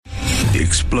The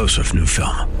explosive new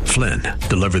film, Flynn,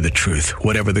 deliver the truth,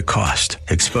 whatever the cost,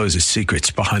 exposes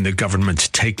secrets behind the government's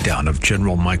takedown of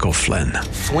General Michael Flynn.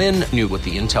 Flynn knew what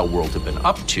the intel world had been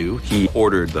up to. He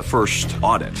ordered the first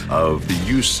audit of the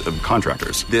use of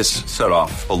contractors. This set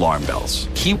off alarm bells.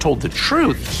 He told the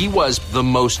truth. He was the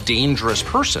most dangerous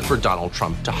person for Donald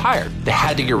Trump to hire. They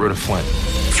had to get rid of Flynn.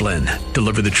 Flynn,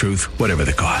 deliver the truth, whatever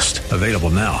the cost. Available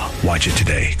now. Watch it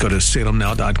today. Go to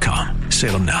salemnow.com.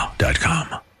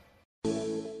 salemnow.com.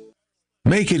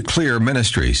 Make It Clear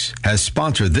Ministries has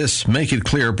sponsored this Make It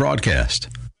Clear broadcast.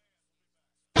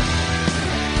 Are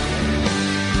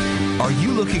you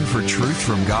looking for truth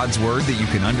from God's Word that you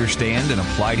can understand and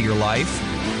apply to your life?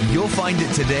 You'll find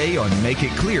it today on Make It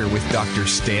Clear with Dr.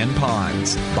 Stan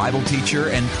Ponz, Bible teacher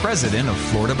and president of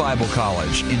Florida Bible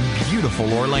College in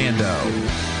beautiful Orlando.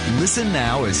 Listen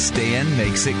now as Stan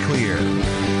makes it clear.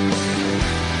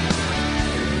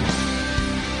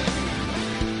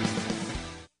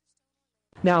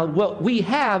 Now, what we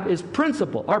have is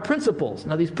our principles.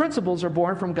 Now, these principles are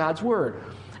born from God's Word.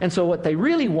 And so what they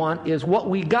really want is what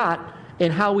we got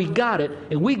and how we got it,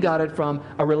 and we got it from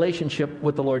a relationship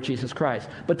with the Lord Jesus Christ.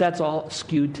 But that's all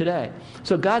skewed today.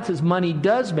 So God says money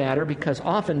does matter because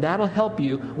often that'll help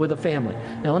you with a family.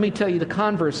 Now, let me tell you the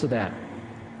converse of that.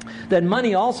 That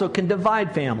money also can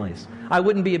divide families. I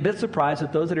wouldn't be a bit surprised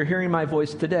if those that are hearing my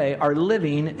voice today are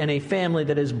living in a family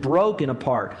that is broken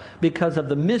apart because of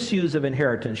the misuse of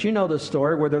inheritance. You know the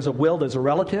story where there's a will, there's a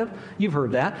relative. You've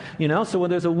heard that. So when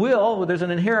there's a will, when there's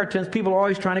an inheritance, people are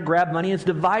always trying to grab money. It's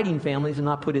dividing families and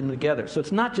not putting them together. So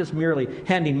it's not just merely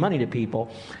handing money to people.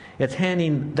 It's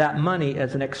handing that money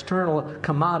as an external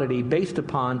commodity based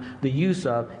upon the use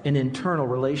of an internal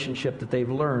relationship that they've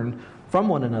learned from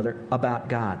one another about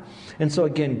God. And so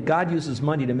again, God uses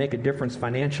money to make a difference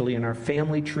financially in our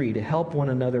family tree, to help one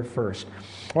another first.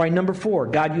 All right, number 4,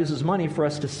 God uses money for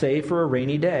us to save for a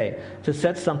rainy day, to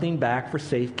set something back for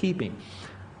safekeeping.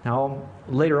 Now,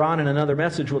 later on in another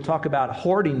message, we'll talk about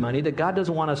hoarding money, that God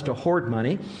doesn't want us to hoard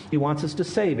money. He wants us to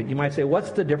save it. You might say,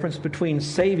 what's the difference between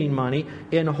saving money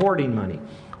and hoarding money?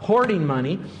 Hoarding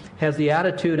money has the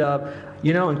attitude of,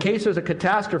 in case there's a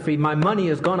catastrophe, my money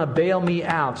is going to bail me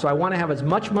out. So I want to have as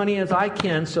much money as I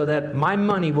can so that my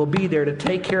money will be there to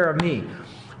take care of me.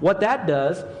 What that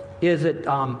does is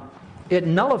it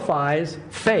nullifies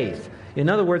faith. In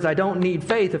other words, I don't need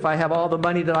faith if I have all the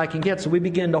money that I can get. So we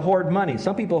begin to hoard money.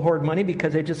 Some people hoard money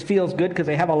because it just feels good because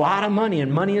they have a lot of money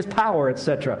and money is power,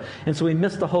 etc. And so we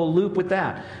miss the whole loop with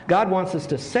that. God wants us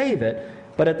to save it.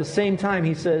 But at the same time,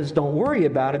 he says, don't worry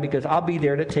about it because I'll be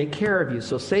there to take care of you.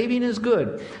 So saving is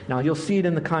good. Now, you'll see it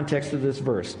in the context of this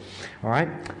verse. All right?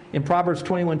 In Proverbs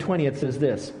 21:20, it says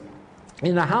this.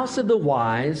 In the house of the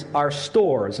wise are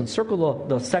stores. And circle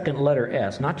the second letter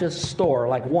S. Not just store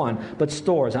like one, but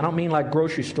stores. I don't mean like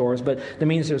grocery stores, but that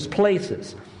means there's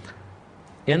places.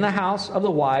 In the house of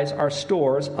the wise are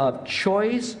stores of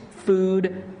choice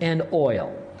food and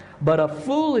oil. But a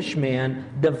foolish man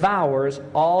devours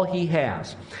all he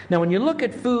has. Now, when you look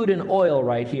at food and oil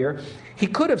right here, he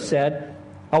could have said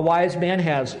a wise man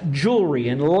has jewelry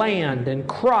and land and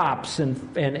crops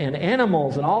and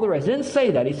animals and all the rest. He didn't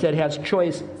say that. He said has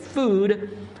choice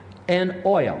food and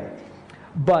oil.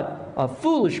 But a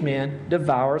foolish man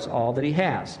devours all that he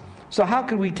has. So how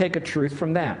can we take a truth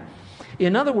from that?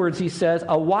 In other words, he says,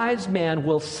 a wise man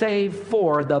will save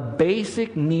for the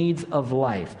basic needs of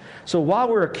life. So while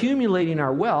we're accumulating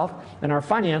our wealth and our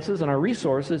finances and our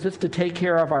resources, it's to take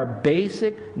care of our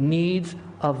basic needs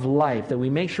of life, that we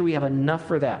make sure we have enough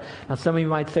for that. Now, some of you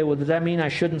might say, well, does that mean I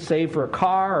shouldn't save for a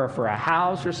car or for a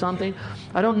house or something?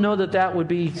 I don't know that that would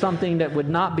be something that would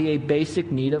not be a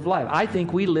basic need of life. I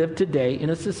think we live today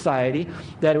in a society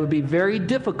that it would be very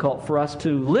difficult for us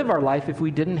to live our life if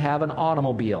we didn't have an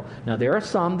automobile. Now, there are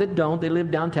some that don't. They live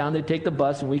downtown, they take the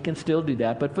bus, and we can still do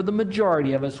that. But for the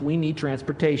majority of us, we need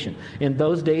transportation. In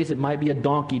those days, it might be a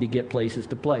donkey to get places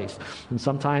to place. And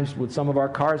sometimes with some of our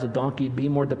cars, a donkey would be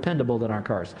more dependable than our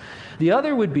cars. The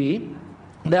other would be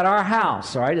that our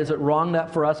house, all right, is it wrong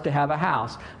that for us to have a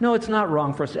house? No, it's not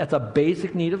wrong for us. That's a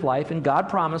basic need of life, and God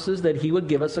promises that He would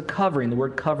give us a covering. The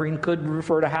word covering could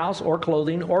refer to house or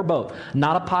clothing or both.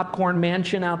 Not a popcorn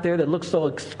mansion out there that looks so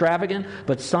extravagant,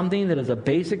 but something that is a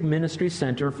basic ministry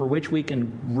center for which we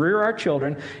can rear our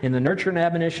children in the nurture and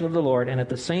admonition of the Lord, and at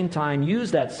the same time use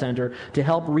that center to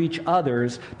help reach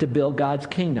others to build God's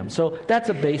kingdom. So that's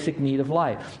a basic need of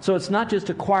life. So it's not just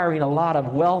acquiring a lot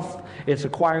of wealth, it's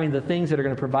acquiring the things that are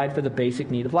going to provide for the basic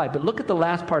need of life. But look at the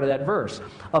last part of that verse.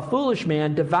 A foolish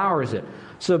man devours it.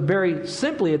 So very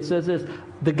simply it says this,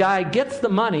 the guy gets the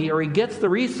money or he gets the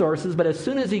resources, but as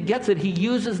soon as he gets it, he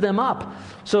uses them up.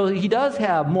 So he does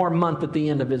have more month at the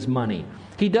end of his money.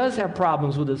 He does have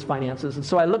problems with his finances. And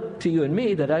so I look to you and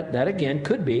me that again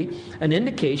could be an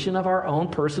indication of our own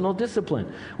personal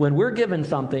discipline. When we're given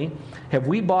something, have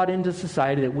we bought into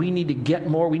society that we need to get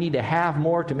more, we need to have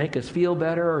more to make us feel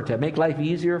better or to make life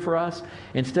easier for us,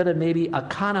 instead of maybe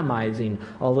economizing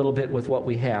a little bit with what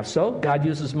we have? So God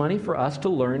uses money for us to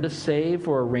learn to save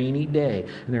for a rainy day.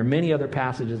 And there are many other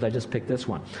passages. I just picked this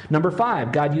one. Number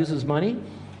 5, God uses money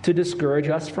to discourage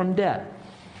us from debt.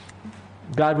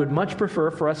 God would much prefer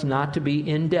for us not to be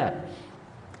in debt.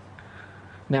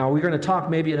 Now, we're going to talk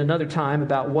maybe at another time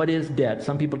about what is debt.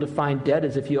 Some people define debt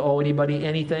as if you owe anybody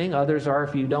anything. Others are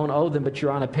if you don't owe them, but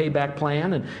you're on a payback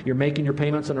plan and you're making your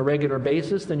payments on a regular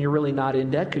basis, then you're really not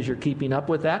in debt because you're keeping up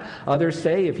with that. Others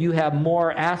say if you have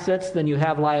more assets than you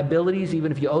have liabilities,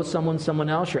 even if you owe someone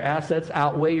else, your assets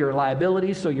outweigh your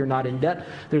liabilities, so you're not in debt.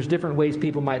 There's different ways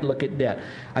people might look at debt.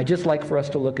 I just like for us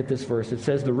to look at this verse. It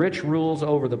says, the rich rules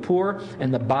over the poor,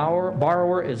 and the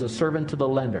borrower is a servant to the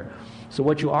lender. So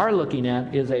what you are looking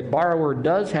at is a borrower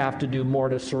does have to do more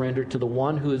to surrender to the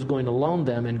one who is going to loan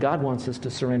them, and God wants us to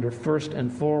surrender first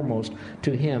and foremost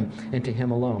to Him and to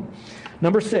Him alone.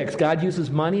 Number 6, God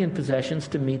uses money and possessions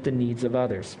to meet the needs of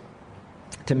others.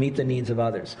 To meet the needs of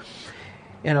others.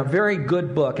 And a very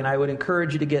good book, and I would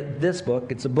encourage you to get this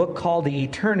book. It's a book called The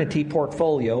Eternity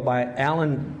Portfolio by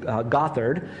Alan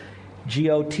Gothard,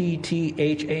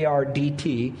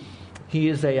 Gotthardt. He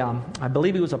is I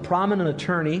believe he was a prominent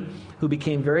attorney who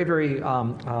became very, very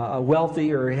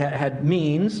wealthy or had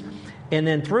means. And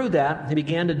then through that, he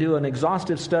began to do an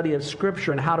exhaustive study of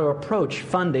Scripture and how to approach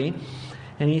funding.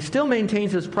 And he still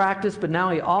maintains his practice, but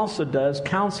now he also does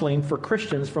counseling for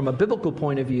Christians from a biblical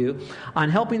point of view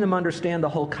on helping them understand the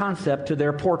whole concept to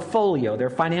their portfolio, their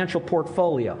financial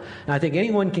portfolio. And I think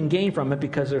anyone can gain from it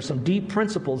because there's some deep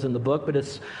principles in the book, but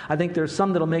I think there's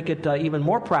some that'll make it even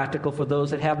more practical for those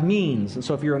that have means. And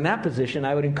so if you're in that position,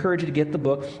 I would encourage you to get the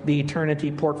book, The Eternity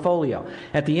Portfolio.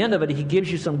 At the end of it, he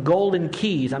gives you some golden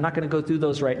keys. I'm not going to go through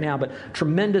those right now, but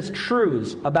tremendous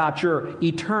truths about your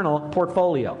eternal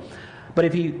portfolio. But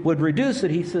if he would reduce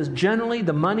it, he says generally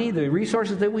the money, the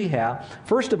resources that we have,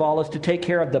 first of all, is to take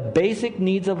care of the basic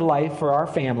needs of life for our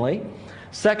family.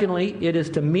 Secondly, it is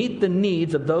to meet the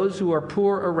needs of those who are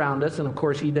poor around us. And of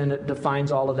course, he then defines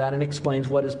all of that and explains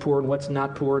what is poor and what's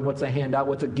not poor and what's a handout,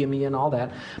 what's a gimme and all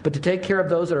that. But to take care of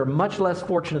those that are much less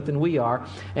fortunate than we are.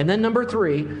 And then number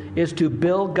 3 is to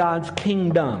build God's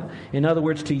kingdom. In other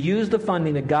words, to use the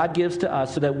funding that God gives to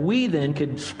us so that we then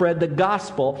can spread the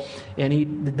gospel. And he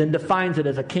then defines it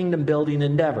as a kingdom building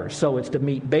endeavor. So it's to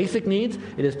meet basic needs.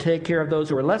 It is to take care of those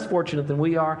who are less fortunate than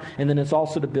we are. And then it's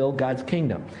also to build God's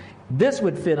kingdom. This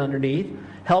would fit underneath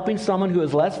helping someone who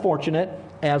is less fortunate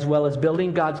as well as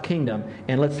building God's kingdom.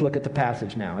 And let's look at the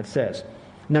passage now. It says,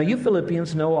 now you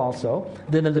Philippians know also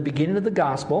that in the beginning of the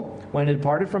gospel, when I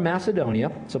departed from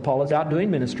Macedonia, so Paul is out doing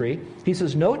ministry, he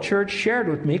says, no church shared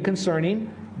with me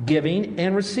concerning giving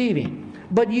and receiving,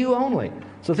 but you only.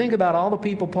 So think about all the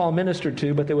people Paul ministered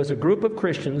to, but there was a group of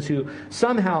Christians who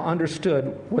somehow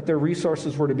understood what their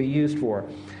resources were to be used for.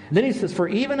 And then he says, for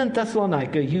even in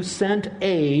Thessalonica you sent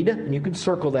aid, and you can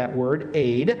circle that word,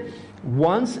 aid,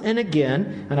 once and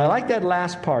again. And I like that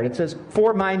last part. It says,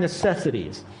 for my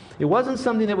necessities. It wasn't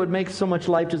something that would make so much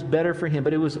life just better for him,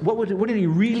 but it was, what did he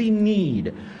really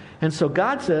need? And so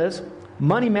God says,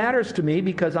 money matters to me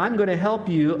because I'm going to help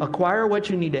you acquire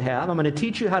what you need to have. I'm going to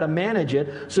teach you how to manage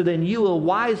it so then you will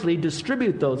wisely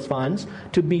distribute those funds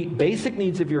to meet basic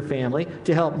needs of your family,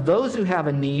 to help those who have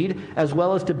a need, as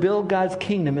well as to build God's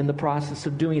kingdom in the process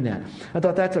of doing that. I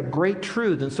thought that's a great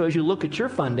truth. And so as you look at your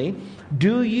funding,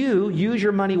 do you use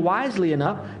your money wisely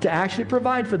enough to actually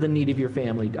provide for the need of your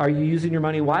family? Are you using your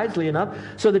money wisely enough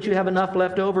so that you have enough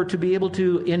left over to be able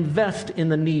to invest in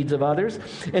the needs of others?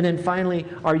 And then finally,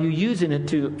 are you using it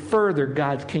to further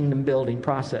God's kingdom building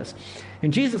process?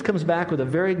 And Jesus comes back with a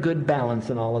very good balance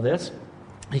in all of this.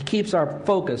 He keeps our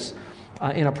focus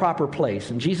in a proper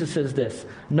place. And Jesus says this,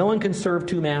 no one can serve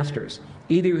two masters.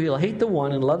 Either he'll hate the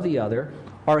one and love the other,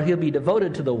 or he'll be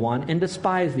devoted to the one and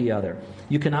despise the other.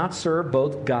 You cannot serve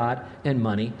both God and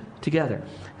money together.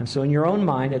 And so in your own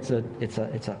mind, it's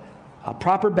a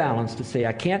proper balance to say,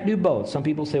 I can't do both. Some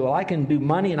people say, well, I can do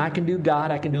money and I can do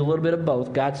God. I can do a little bit of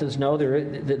both. God says, no,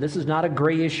 this is not a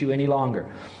gray issue any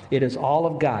longer. It is all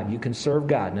of God. You can serve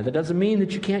God. Now, that doesn't mean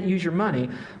that you can't use your money,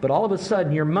 but all of a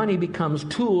sudden, your money becomes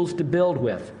tools to build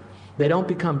with. They don't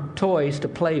become toys to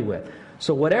play with.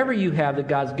 So whatever you have that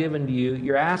God's given to you,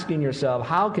 you're asking yourself,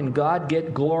 how can God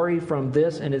get glory from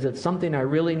this? And is it something I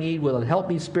really need? Will it help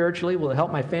me spiritually? Will it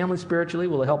help my family spiritually?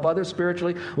 Will it help others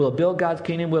spiritually? Will it build God's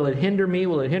kingdom? Will it hinder me?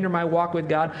 Will it hinder my walk with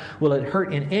God? Will it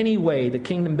hurt in any way the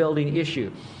kingdom building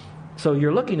issue? So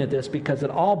you're looking at this because it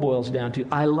all boils down to,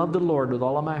 I love the Lord with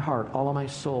all of my heart, all of my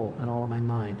soul, and all of my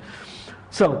mind.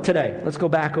 So today, let's go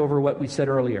back over what we said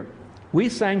earlier. We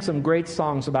sang some great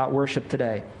songs about worship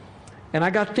today. And I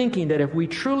got thinking that if we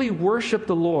truly worship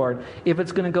the Lord, if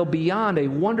it's going to go beyond a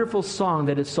wonderful song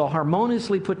that is so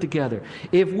harmoniously put together,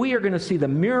 if we are going to see the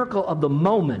miracle of the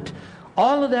moment,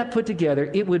 all of that put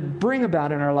together, it would bring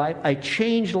about in our life a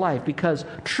changed life, because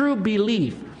true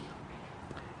belief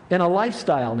in a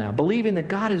lifestyle now, believing that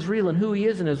God is real and who He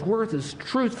is and His worth is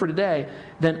truth for today,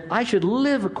 then I should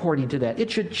live according to that. It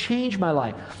should change my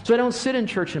life. So I don't sit in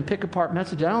church and pick apart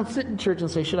messages. I don't sit in church and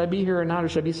say, should I be here or not, or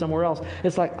should I be somewhere else?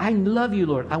 It's like, I love you,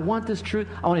 Lord. I want this truth.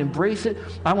 I want to embrace it.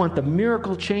 I want the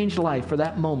miracle changed life for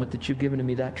that moment that you've given to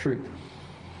me, that truth.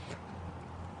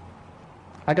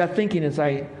 I got thinking as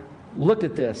I looked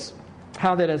at this,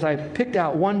 how that as I picked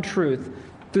out one truth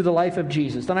through the life of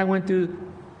Jesus, then I went through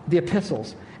the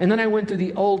epistles, and then I went through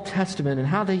the Old Testament and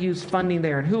how they used funding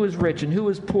there, and who was rich and who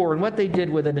was poor, and what they did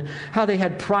with it, and how they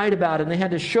had pride about it, and they had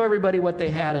to show everybody what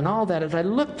they had, and all that. As I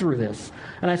looked through this,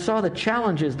 and I saw the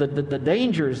challenges, the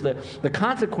dangers, the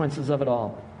consequences of it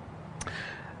all,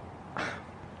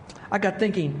 I got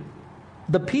thinking,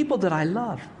 the people that I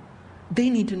love,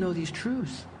 they need to know these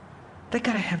truths. They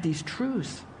got to have these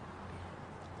truths.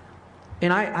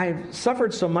 And I've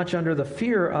suffered so much under the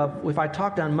fear of, if I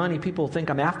talk on money, people think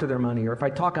I'm after their money. Or if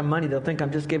I talk on money, they'll think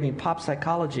I'm just giving pop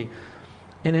psychology.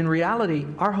 And in reality,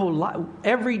 our whole life,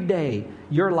 every day,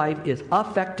 your life is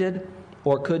affected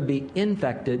or could be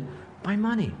infected by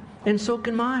money. And so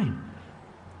can mine.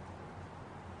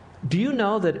 Do you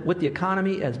know that with the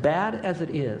economy as bad as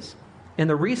it is, and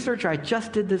the research I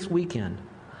just did this weekend,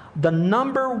 the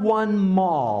number one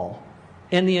mall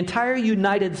in the entire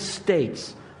United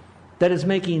States that is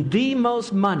making the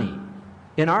most money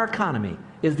in our economy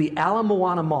is the Ala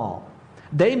Moana Mall.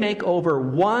 They make over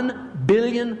 $1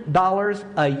 billion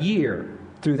a year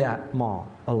through that mall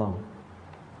alone.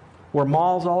 Where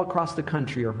malls all across the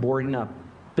country are boarding up,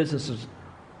 businesses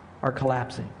are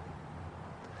collapsing.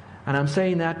 And I'm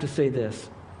saying that to say this,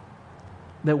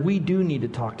 that we do need to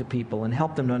talk to people and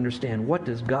help them to understand, what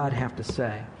does God have to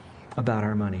say about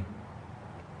our money?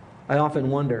 I often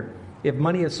wonder, if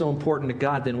money is so important to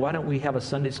God, then why don't we have a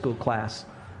Sunday school class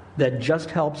that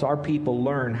just helps our people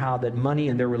learn how that money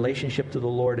and their relationship to the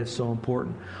Lord is so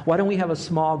important? Why don't we have a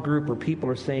small group where people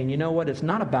are saying, you know what, it's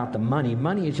not about the money.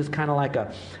 Money is just kind of like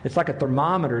a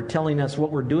thermometer telling us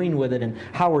what we're doing with it and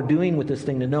how we're doing with this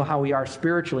thing to know how we are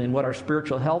spiritually and what our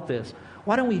spiritual health is.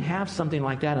 Why don't we have something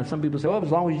like that? And some people say, oh,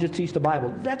 as long as you just teach the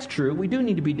Bible. That's true. We do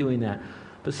need to be doing that.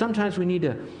 But sometimes we need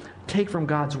to take from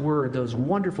God's Word those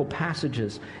wonderful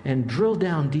passages and drill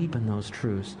down deep in those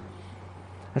truths.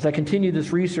 As I continued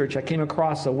this research, I came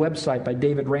across a website by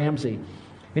David Ramsey.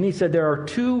 And he said there are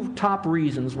two top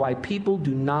reasons why people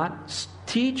do not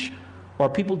teach or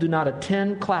people do not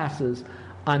attend classes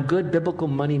on good biblical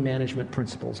money management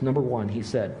principles. Number one, he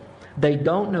said, they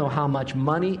don't know how much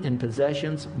money and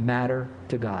possessions matter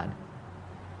to God.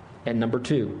 And number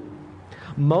two,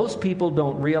 most people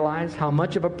don't realize how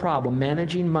much of a problem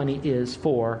managing money is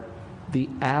for the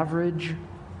average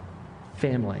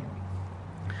family.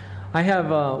 I have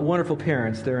wonderful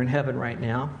parents. They're in heaven right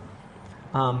now.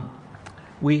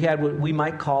 We had what we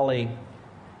might call we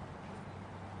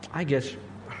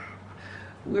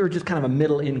were just kind of a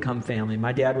middle-income family.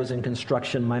 My dad was in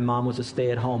construction. My mom was a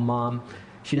stay-at-home mom.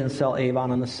 She didn't sell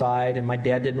Avon on the side, and my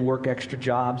dad didn't work extra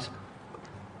jobs.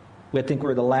 I think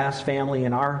we're the last family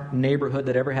in our neighborhood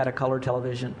that ever had a color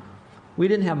television. We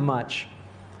didn't have much.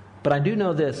 But I do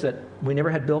know this, that we never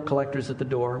had bill collectors at the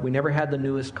door. We never had the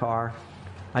newest car.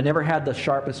 I never had the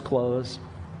sharpest clothes.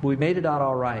 But we made it out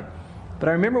all right. But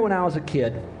I remember when I was a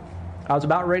kid, I was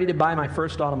about ready to buy my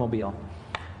first automobile.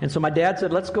 And so my dad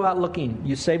said, let's go out looking.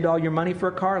 You saved all your money for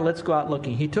a car? Let's go out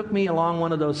looking. He took me along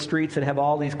one of those streets that have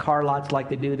all these car lots like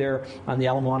they do there on the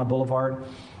Ala Moana Boulevard.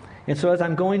 And so as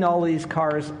I'm going to all of these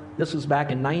cars, this was back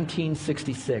in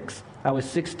 1966. I was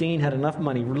 16, had enough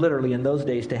money, literally in those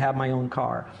days, to have my own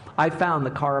car. I found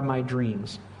the car of my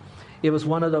dreams. It was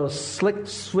one of those slick,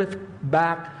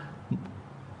 swift-back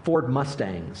Ford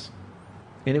Mustangs,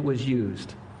 and it was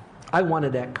used. I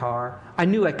wanted that car. I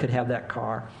knew I could have that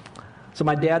car. So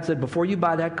my dad said, before you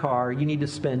buy that car, you need to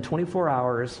spend 24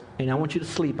 hours, and I want you to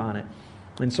sleep on it.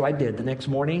 And so I did. The next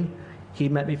morning, He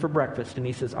met me for breakfast, and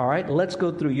he says, all right, let's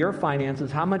go through your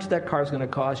finances, how much that car's going to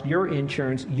cost, your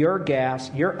insurance, your gas,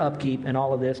 your upkeep, and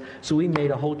all of this. So we made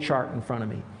a whole chart in front of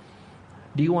me.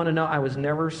 Do you want to know, I was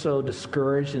never so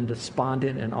discouraged and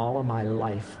despondent in all of my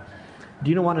life.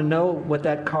 Do you want to know what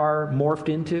that car morphed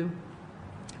into?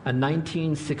 A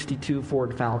 1962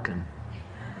 Ford Falcon.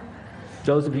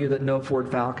 Those of you that know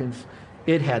Ford Falcons,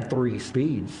 it had 3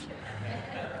 speeds.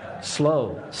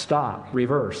 Slow, stop,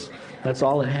 reverse. That's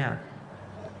all it had.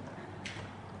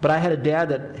 But I had a dad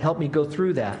that helped me go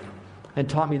through that and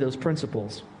taught me those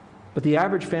principles. But the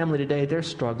average family today, they're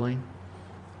struggling.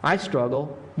 I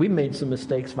struggle. We made some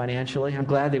mistakes financially. I'm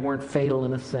glad they weren't fatal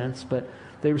in a sense, but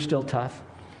they were still tough.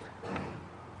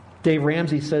 Dave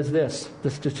Ramsey says this, the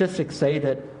statistics say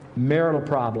that marital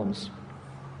problems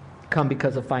come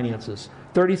because of finances.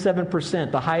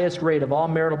 37%, the highest rate of all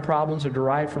marital problems, are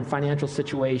derived from financial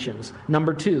situations.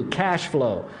 Number 2, cash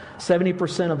flow.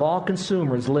 70% of all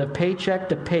consumers live paycheck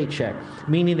to paycheck,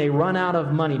 meaning they run out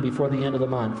of money before the end of the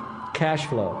month. Cash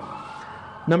flow.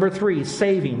 Number 3,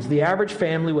 savings. The average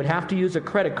family would have to use a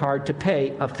credit card to pay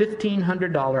a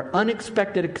 $1,500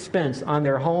 unexpected expense on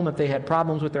their home if they had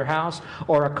problems with their house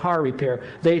or a car repair.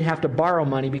 They'd have to borrow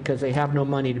money because they have no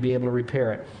money to be able to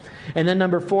repair it. And then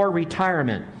number 4,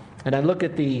 retirement. And I look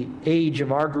at the age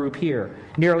of our group here.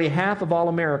 Nearly half of all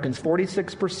Americans,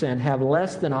 46%, have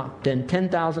less than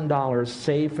 $10,000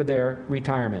 saved for their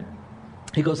retirement.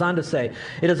 He goes on to say,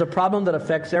 it is a problem that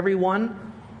affects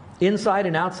everyone inside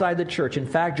and outside the church. In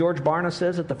fact, George Barna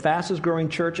says that the fastest growing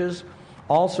churches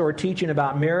also are teaching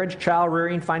about marriage, child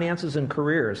rearing, finances, and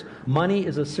careers. Money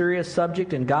is a serious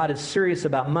subject, and God is serious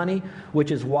about money,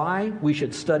 which is why we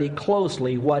should study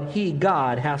closely what He,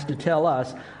 God, has to tell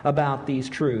us about these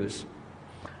truths.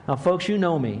 Now, folks, you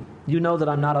know me. You know that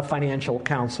I'm not a financial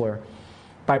counselor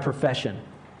by profession.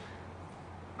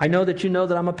 I know that you know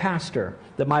that I'm a pastor,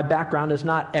 that my background is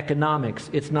not economics,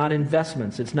 it's not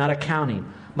investments, it's not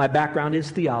accounting. My background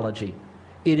is theology.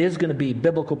 It is going to be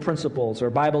biblical principles or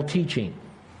Bible teaching.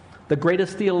 The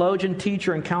greatest theologian,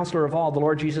 teacher, and counselor of all, the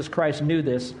Lord Jesus Christ, knew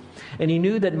this, and He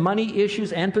knew that money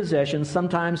issues and possessions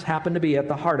sometimes happen to be at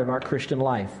the heart of our Christian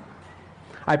life.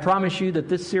 I promise you that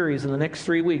this series in the next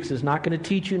 3 weeks is not going to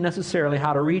teach you necessarily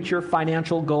how to reach your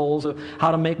financial goals, or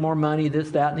how to make more money,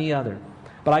 this, that, and the other.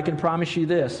 But I can promise you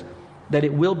this, that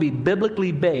it will be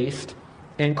biblically based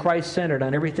and Christ-centered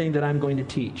on everything that I'm going to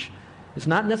teach. It's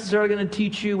not necessarily going to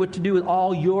teach you what to do with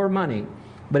all your money,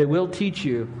 but it will teach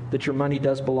you that your money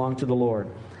does belong to the Lord.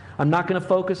 I'm not going to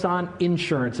focus on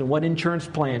insurance and what insurance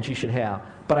plans you should have,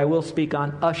 but I will speak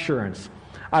on assurance.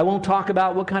 I won't talk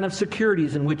about what kind of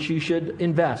securities in which you should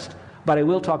invest, but I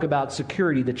will talk about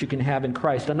security that you can have in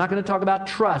Christ. I'm not going to talk about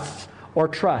trusts or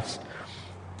trust.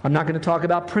 I'm not going to talk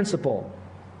about principle,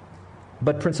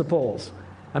 but principles.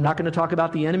 I'm not going to talk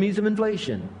about the enemies of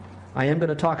inflation. I am going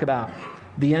to talk about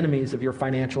the enemies of your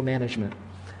financial management.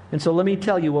 And so let me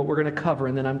tell you what we're going to cover,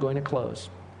 and then I'm going to close.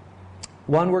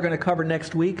 One, we're going to cover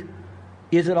next week,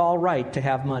 is it all right to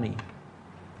have money?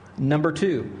 Number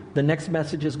 2, the next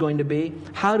message is going to be,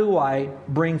 how do I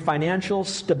bring financial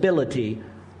stability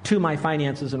to my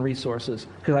finances and resources?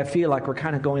 Because I feel like we're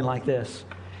kind of going like this.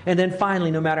 And then finally,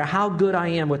 no matter how good I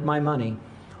am with my money,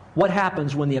 what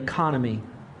happens when the economy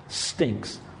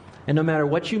stinks? And no matter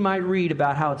what you might read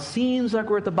about how it seems like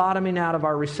we're at the bottoming out of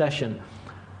our recession,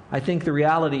 I think the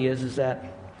reality is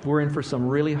that we're in for some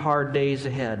really hard days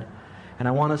ahead. And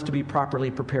I want us to be properly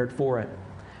prepared for it.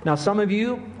 Now, some of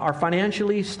you are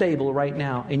financially stable right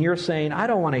now, and you're saying, I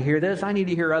don't want to hear this. I need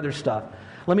to hear other stuff.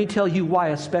 Let me tell you why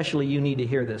especially you need to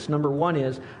hear this. Number 1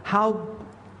 is, how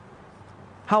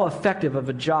effective of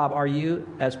a job are you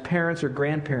as parents or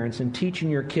grandparents in teaching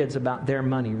your kids about their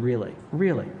money, really?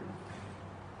 Really?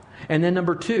 And then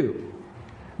number 2,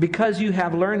 because you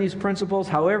have learned these principles,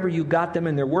 however you got them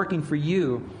and they're working for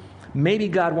you, maybe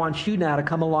God wants you now to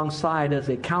come alongside as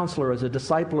a counselor, as a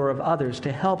discipler of others,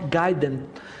 to help guide them,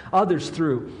 others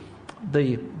through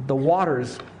the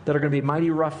waters that are going to be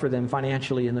mighty rough for them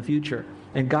financially in the future.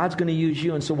 And God's going to use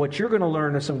you. And so what you're going to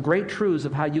learn are some great truths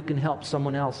of how you can help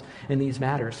someone else in these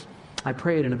matters. I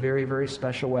pray it in a very, very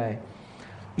special way.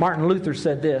 Martin Luther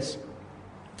said this.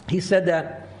 He said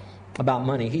that about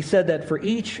money. He said that for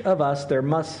each of us there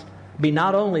must be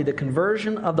not only the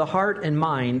conversion of the heart and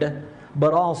mind,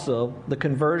 but also the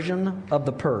conversion of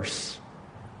the purse.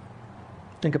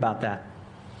 Think about that.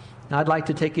 Now, I'd like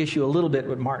to take issue a little bit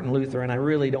with Martin Luther, and I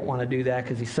really don't want to do that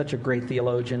because he's such a great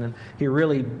theologian, and he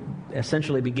really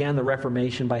essentially began the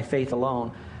Reformation by faith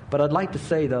alone. But I'd like to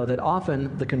say, though, that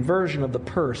often the conversion of the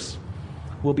purse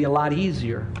will be a lot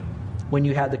easier when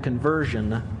you have the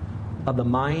conversion of the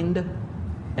mind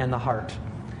and the heart.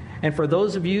 And for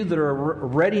those of you that are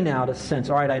ready now to sense,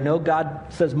 all right, I know God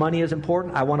says money is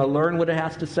important. I want to learn what it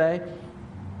has to say.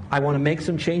 I want to make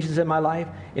some changes in my life.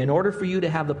 In order for you to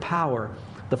have the power,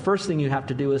 the first thing you have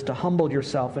to do is to humble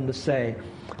yourself and to say,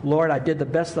 Lord, I did the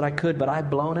best that I could, but I've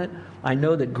blown it. I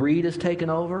know that greed has taken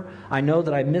over. I know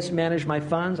that I mismanaged my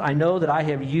funds. I know that I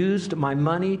have used my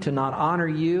money to not honor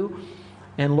you.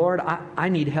 And Lord, I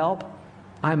need help.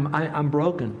 I'm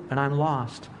broken and I'm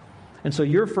lost. And so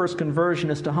your first conversion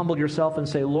is to humble yourself and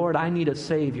say, Lord, I need a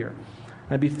Savior.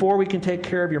 And before we can take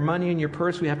care of your money and your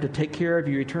purse, we have to take care of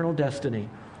your eternal destiny.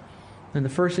 And the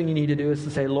first thing you need to do is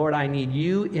to say, Lord, I need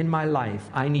you in my life.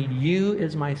 I need you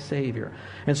as my Savior.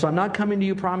 And so I'm not coming to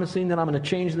you promising that I'm going to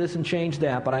change this and change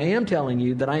that, but I am telling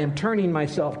you that I am turning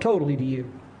myself totally to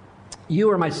you. You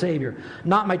are my Savior,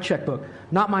 not my checkbook,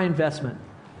 not my investment,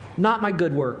 not my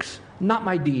good works, not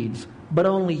my deeds, but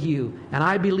only you. And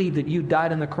I believe that you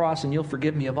died on the cross and you'll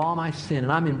forgive me of all my sin.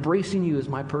 And I'm embracing you as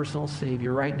my personal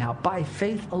Savior right now by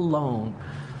faith alone.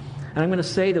 And I'm going to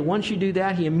say that once you do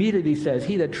that, he immediately says,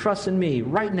 he that trusts in me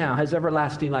right now has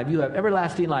everlasting life. You have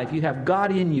everlasting life. You have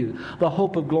God in you, the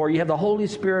hope of glory. You have the Holy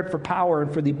Spirit for power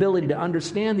and for the ability to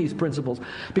understand these principles.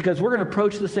 Because we're going to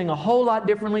approach this thing a whole lot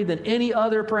differently than any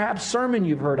other, perhaps, sermon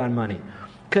you've heard on money.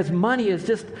 Because money is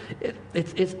just,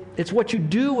 it's what you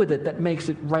do with it that makes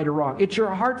it right or wrong. It's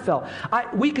your heartfelt.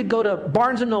 We could go to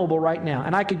Barnes & Noble right now,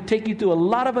 and I could take you through a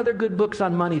lot of other good books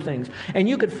on money things. And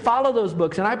you could follow those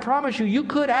books, and I promise you, you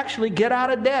could actually get out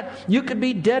of debt. You could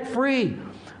be debt-free.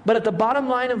 But at the bottom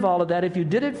line of all of that, if you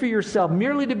did it for yourself,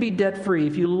 merely to be debt-free,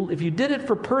 if you did it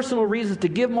for personal reasons, to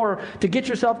give more, to get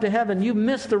yourself to heaven, you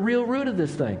missed the real root of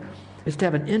this thing. Is to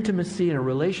have an intimacy and a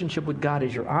relationship with God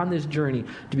as you're on this journey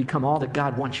to become all that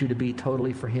God wants you to be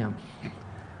totally for Him.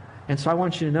 And so I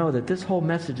want you to know that this whole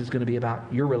message is going to be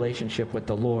about your relationship with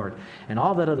the Lord. And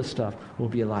all that other stuff will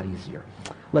be a lot easier.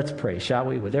 Let's pray, shall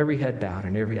we? With every head bowed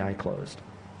and every eye closed.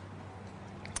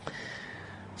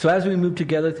 So as we move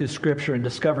together through Scripture and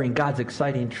discovering God's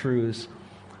exciting truths,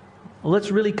 let's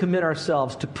really commit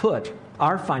ourselves to put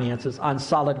our finances on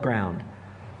solid ground.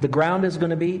 The ground is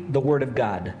going to be the Word of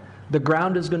God. The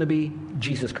ground is going to be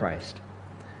Jesus Christ.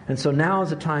 And so now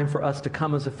is a time for us to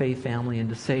come as a faith family and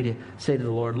to say to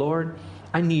the Lord, Lord,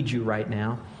 I need you right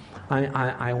now.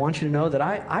 I want you to know that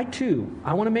I too,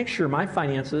 I want to make sure my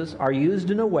finances are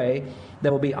used in a way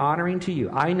that will be honoring to you.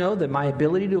 I know that my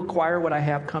ability to acquire what I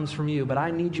have comes from you, but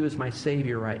I need you as my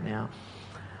Savior right now.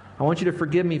 I want you to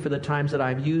forgive me for the times that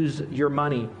I've used your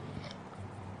money,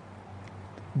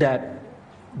 that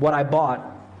what I bought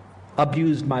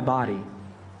abused my body.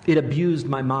 It abused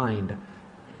my mind.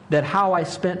 That how I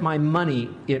spent my money,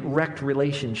 it wrecked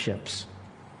relationships.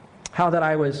 How that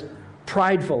I was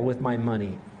prideful with my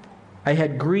money. I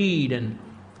had greed and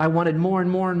I wanted more and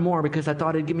more and more because I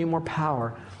thought it'd give me more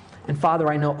power. And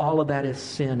Father, I know all of that is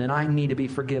sin and I need to be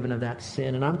forgiven of that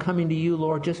sin. And I'm coming to you,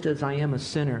 Lord, just as I am a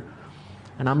sinner.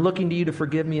 And I'm looking to you to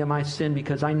forgive me of my sin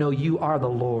because I know you are the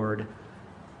Lord.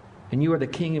 And you are the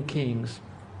King of Kings.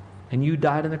 And you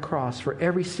died on the cross for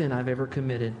every sin I've ever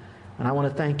committed. And I want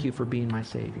to thank you for being my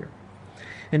Savior.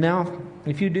 And now,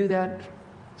 if you do that,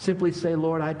 simply say,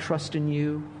 Lord, I trust in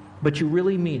you. But you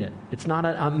really mean it. It's not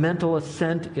a mental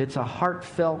assent. It's a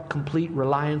heartfelt, complete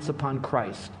reliance upon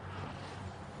Christ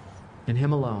and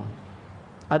Him alone.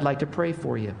 I'd like to pray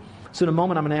for you. So in a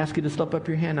moment, I'm going to ask you to slip up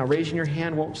your hand. Now, raising your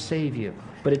hand won't save you.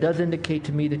 But it does indicate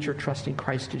to me that you're trusting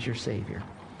Christ as your Savior.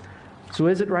 So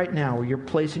is it right now where you're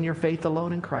placing your faith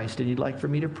alone in Christ and you'd like for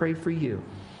me to pray for you?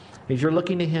 As you're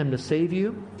looking to Him to save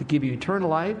you, to give you eternal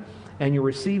life, and you're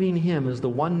receiving Him as the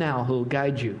one now who will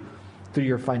guide you through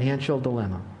your financial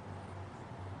dilemma.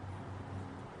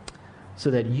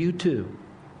 So that you too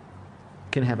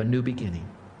can have a new beginning.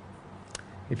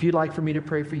 If you'd like for me to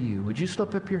pray for you, would you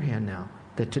slip up your hand now?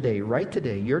 That today, right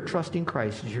today, you're trusting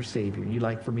Christ as your Savior and you'd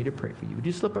like for me to pray for you. Would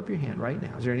you slip up your hand right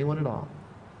now? Is there anyone at all?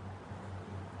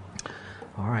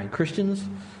 All right, Christians,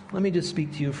 let me just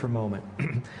speak to you for a moment.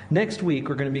 Next week,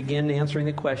 we're going to begin answering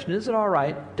the question, is it all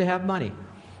right to have money?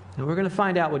 And we're going to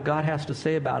find out what God has to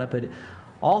say about it, but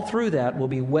all through that will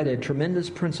be wedded tremendous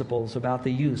principles about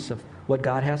the use of what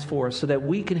God has for us so that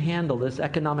we can handle this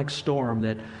economic storm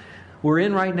that we're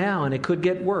in right now, and it could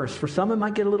get worse. For some, it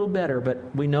might get a little better,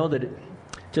 but we know that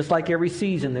just like every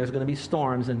season, there's going to be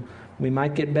storms, and we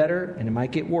might get better and it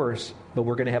might get worse, but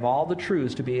we're going to have all the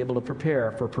truths to be able to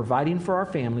prepare for providing for our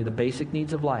family the basic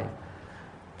needs of life,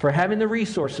 for having the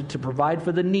resources to provide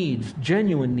for the needs,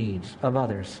 genuine needs of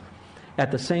others,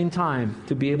 at the same time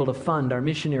to be able to fund our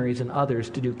missionaries and others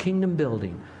to do kingdom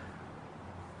building.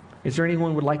 Is there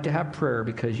anyone who would like to have prayer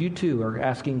because you too are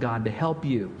asking God to help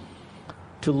you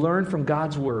to learn from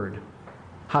God's Word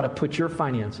how to put your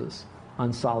finances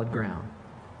on solid ground.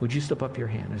 Would you slip up your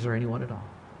hand? Is there anyone at all?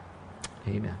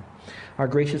 Amen. Our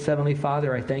gracious Heavenly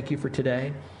Father, I thank you for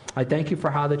today. I thank you for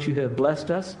how that you have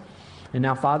blessed us. And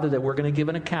now, Father, that we're going to give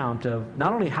an account of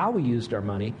not only how we used our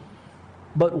money,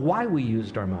 but why we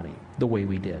used our money the way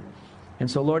we did.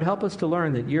 And so, Lord, help us to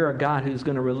learn that you're a God who's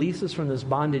going to release us from this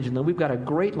bondage, and that we've got a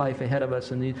great life ahead of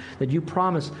us, and that you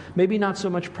promise maybe not so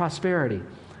much prosperity,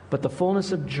 but the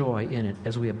fullness of joy in it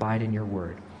as we abide in your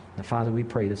word. Now, Father, we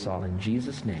pray this all in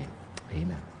Jesus' name.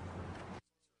 Amen.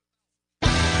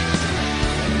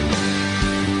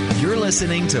 You're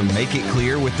listening to Make It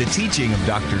Clear with the teaching of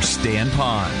Dr. Stan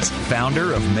Ponz,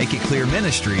 founder of Make It Clear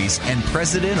Ministries and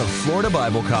president of Florida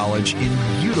Bible College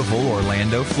in beautiful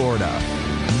Orlando, Florida.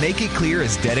 Make It Clear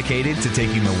is dedicated to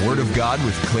taking the Word of God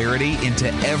with clarity into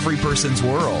every person's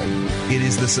world. It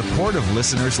is the support of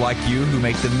listeners like you who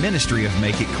make the ministry of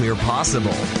Make It Clear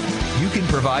possible. You can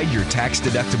provide your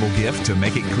tax-deductible gift to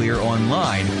Make It Clear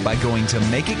online by going to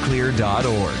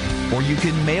makeitclear.org. Or you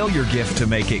can mail your gift to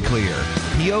Make It Clear,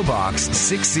 P.O. Box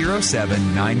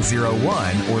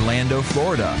 607901, Orlando,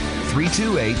 Florida,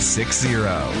 32860.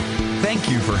 Thank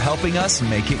you for helping us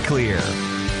make it clear.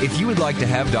 If you would like to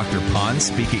have Dr. Ponz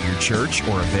speak at your church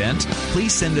or event,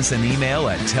 please send us an email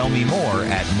at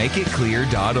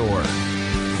tellmemore@makeitclear.org.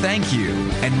 Thank you,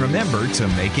 and remember to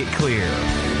make it clear.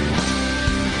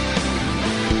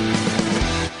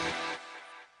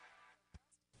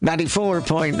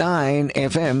 94.9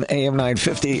 FM, AM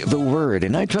 950, The Word.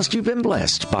 And I trust you've been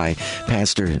blessed by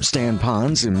Pastor Stan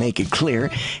Ponz and Make It Clear.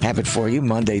 Have it for you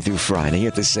Monday through Friday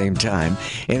at the same time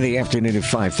in the afternoon at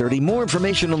 5:30. More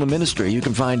information on the ministry, you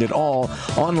can find it all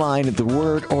online at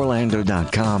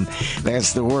thewordorlando.com.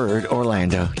 That's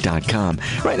thewordorlando.com.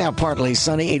 Right now, partly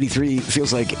sunny, 83,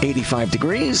 feels like 85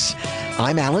 degrees.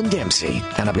 I'm Alan Dempsey,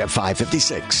 and I've got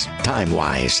 5:56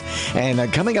 time-wise.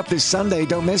 And coming up this Sunday,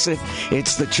 don't miss it,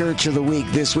 it's the Church of the Week.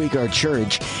 This week, our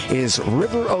church is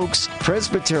River Oaks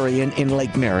Presbyterian in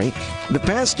Lake Mary. The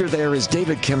pastor there is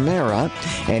David Camara,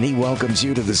 and he welcomes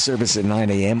you to the service at 9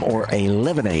 a.m. or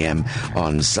 11 a.m.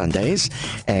 on Sundays.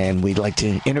 And we'd like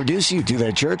to introduce you to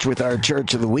that church with our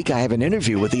Church of the Week. I have an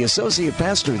interview with the associate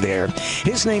pastor there.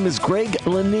 His name is Greg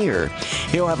Lanier.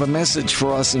 He'll have a message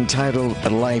for us entitled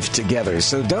Life Together.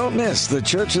 So don't miss the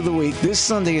Church of the Week this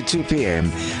Sunday at 2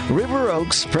 p.m. River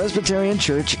Oaks Presbyterian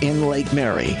Church in Lake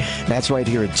Mary. That's right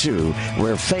here at 2,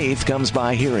 where faith comes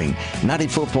by hearing.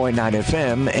 94.9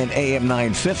 FM and AM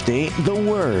 950, The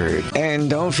Word. And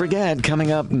don't forget,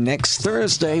 coming up next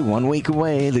Thursday, 1 week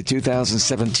away, the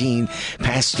 2017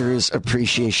 Pastors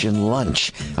Appreciation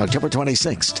Lunch, October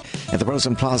 26th at the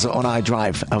Rosen Plaza on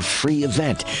I-Drive, a free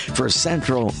event for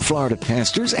Central Florida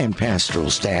pastors and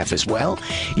pastoral staff as well.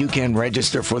 You can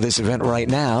register for this event right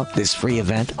now, this free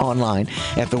event online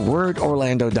at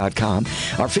thewordorlando.com.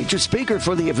 Our featured speaker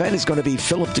for the event is going to be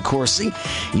Philip DeCourcy.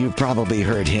 You've probably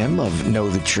heard him of Know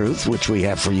the Truth, which we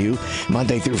have for you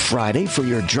Monday through Friday for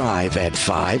your drive at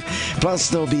 5. Plus,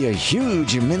 there'll be a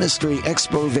huge ministry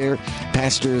expo there.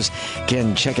 Pastors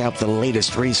can check out the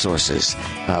latest resources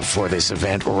for this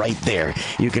event right there.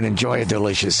 You can enjoy a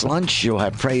delicious lunch. You'll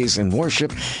have praise and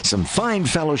worship, some fine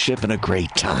fellowship, and a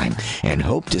great time. And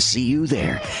hope to see you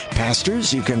there.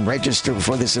 Pastors, you can register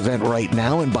for this event right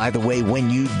now. And by the way, when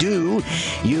you do,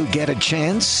 you get a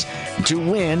chance to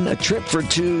win a trip for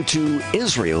two to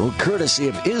Israel, courtesy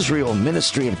of Israel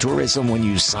Ministry of Tourism, when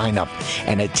you sign up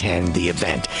and attend the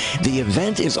event. The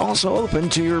event is also open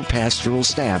to your pastoral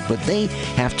staff, but they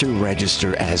have to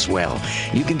register as well.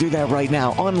 You can do that right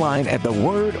now online at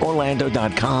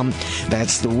thewordorlando.com.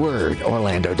 That's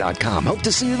thewordorlando.com. Hope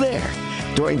to see you there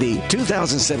during the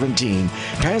 2017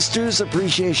 Pastors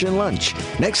Appreciation Lunch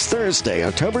next Thursday,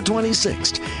 October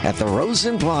 26th at the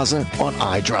Rosen Plaza on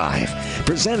I-Drive.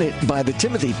 Presented by the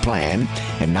Timothy Plan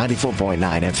and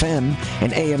 94.9 FM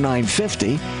and AM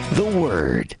 950, The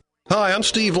Word. Hi, I'm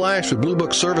Steve Lash with Blue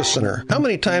Book Service Center. How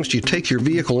many times do you take your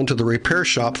vehicle into the repair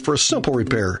shop for a simple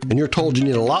repair, and you're told you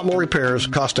need a lot more repairs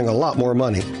costing a lot more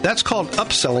money? That's called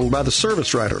upselling by the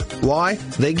service writer. Why?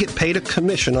 They get paid a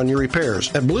commission on your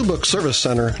repairs. At Blue Book Service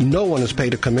Center, no one is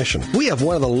paid a commission. We have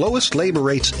one of the lowest labor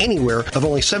rates anywhere of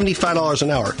only $75 an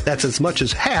hour. That's as much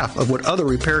as half of what other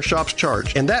repair shops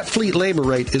charge. And that fleet labor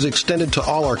rate is extended to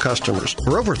all our customers.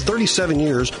 For over 37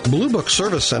 years, Blue Book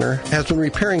Service Center has been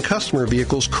repairing customer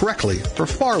vehicles correctly correctly for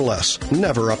far less,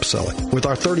 never upselling. With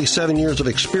our 37 years of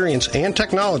experience and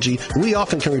technology, we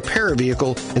often can repair a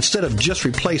vehicle instead of just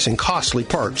replacing costly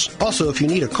parts. Also, if you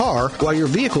need a car while your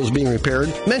vehicle is being repaired,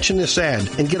 mention this ad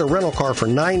and get a rental car for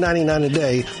 $9.99 a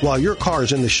day while your car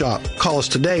is in the shop. Call us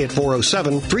today at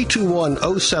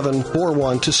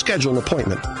 407-321-0741 to schedule an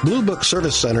appointment. Blue Book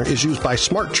Service Center is used by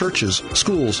smart churches,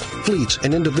 schools, fleets,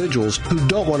 and individuals who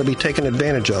don't want to be taken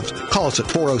advantage of. Call us at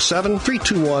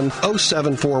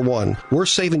 407-321-0741. We're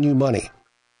saving you money.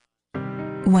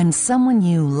 When someone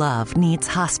you love needs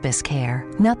hospice care,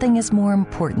 nothing is more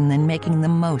important than making the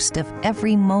most of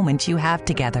every moment you have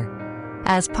together.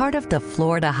 As part of the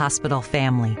Florida Hospital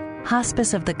family,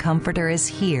 Hospice of the Comforter is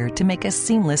here to make a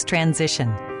seamless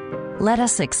transition. Let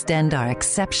us extend our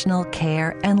exceptional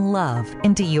care and love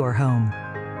into your home.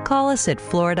 Call us at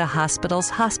Florida Hospital's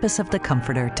Hospice of the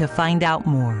Comforter to find out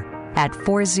more at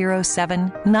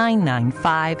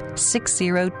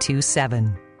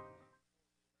 407-995-6027.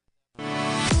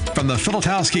 From the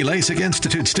Filatowski LASIK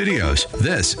Institute studios,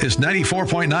 this is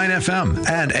 94.9 FM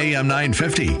and AM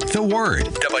 950, The Word,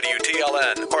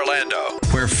 WTLN Orlando,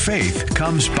 where faith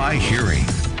comes by hearing.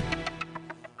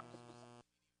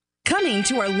 Coming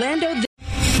to Orlando.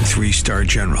 3-star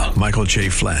General Michael J.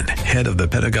 Flynn, head of the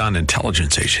Pentagon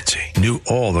Intelligence Agency, knew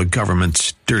all the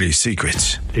government's dirty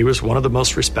secrets. He was one of the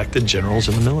most respected generals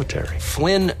in the military.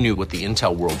 Flynn knew what the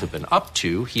intel world had been up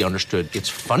to. He understood its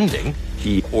funding.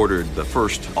 He ordered the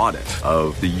first audit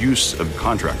of the use of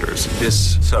contractors.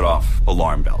 This set off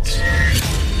alarm bells.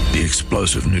 The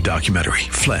explosive new documentary,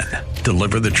 Flynn,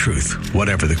 Deliver the Truth,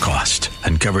 Whatever the Cost,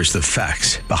 uncovers the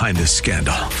facts behind this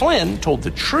scandal. Flynn told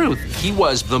the truth. He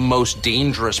was the most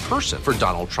dangerous person for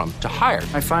Donald Trump to hire.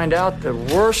 I find out the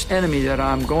worst enemy that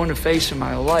I'm going to face in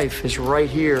my life is right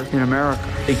here in America.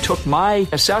 They took my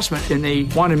assessment and they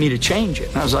wanted me to change it.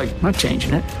 And I was like, I'm not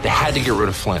changing it. They had to get rid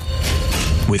of Flynn.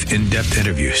 With in-depth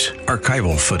interviews,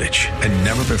 archival footage, and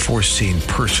never-before-seen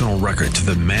personal records of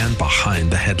the man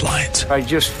behind the headlines. I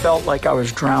just felt like I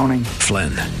was drowning.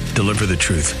 Flynn, Deliver the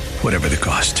Truth, Whatever the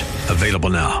Cost. Available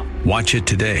now. Watch it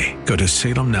today. Go to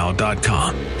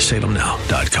salemnow.com.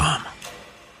 salemnow.com.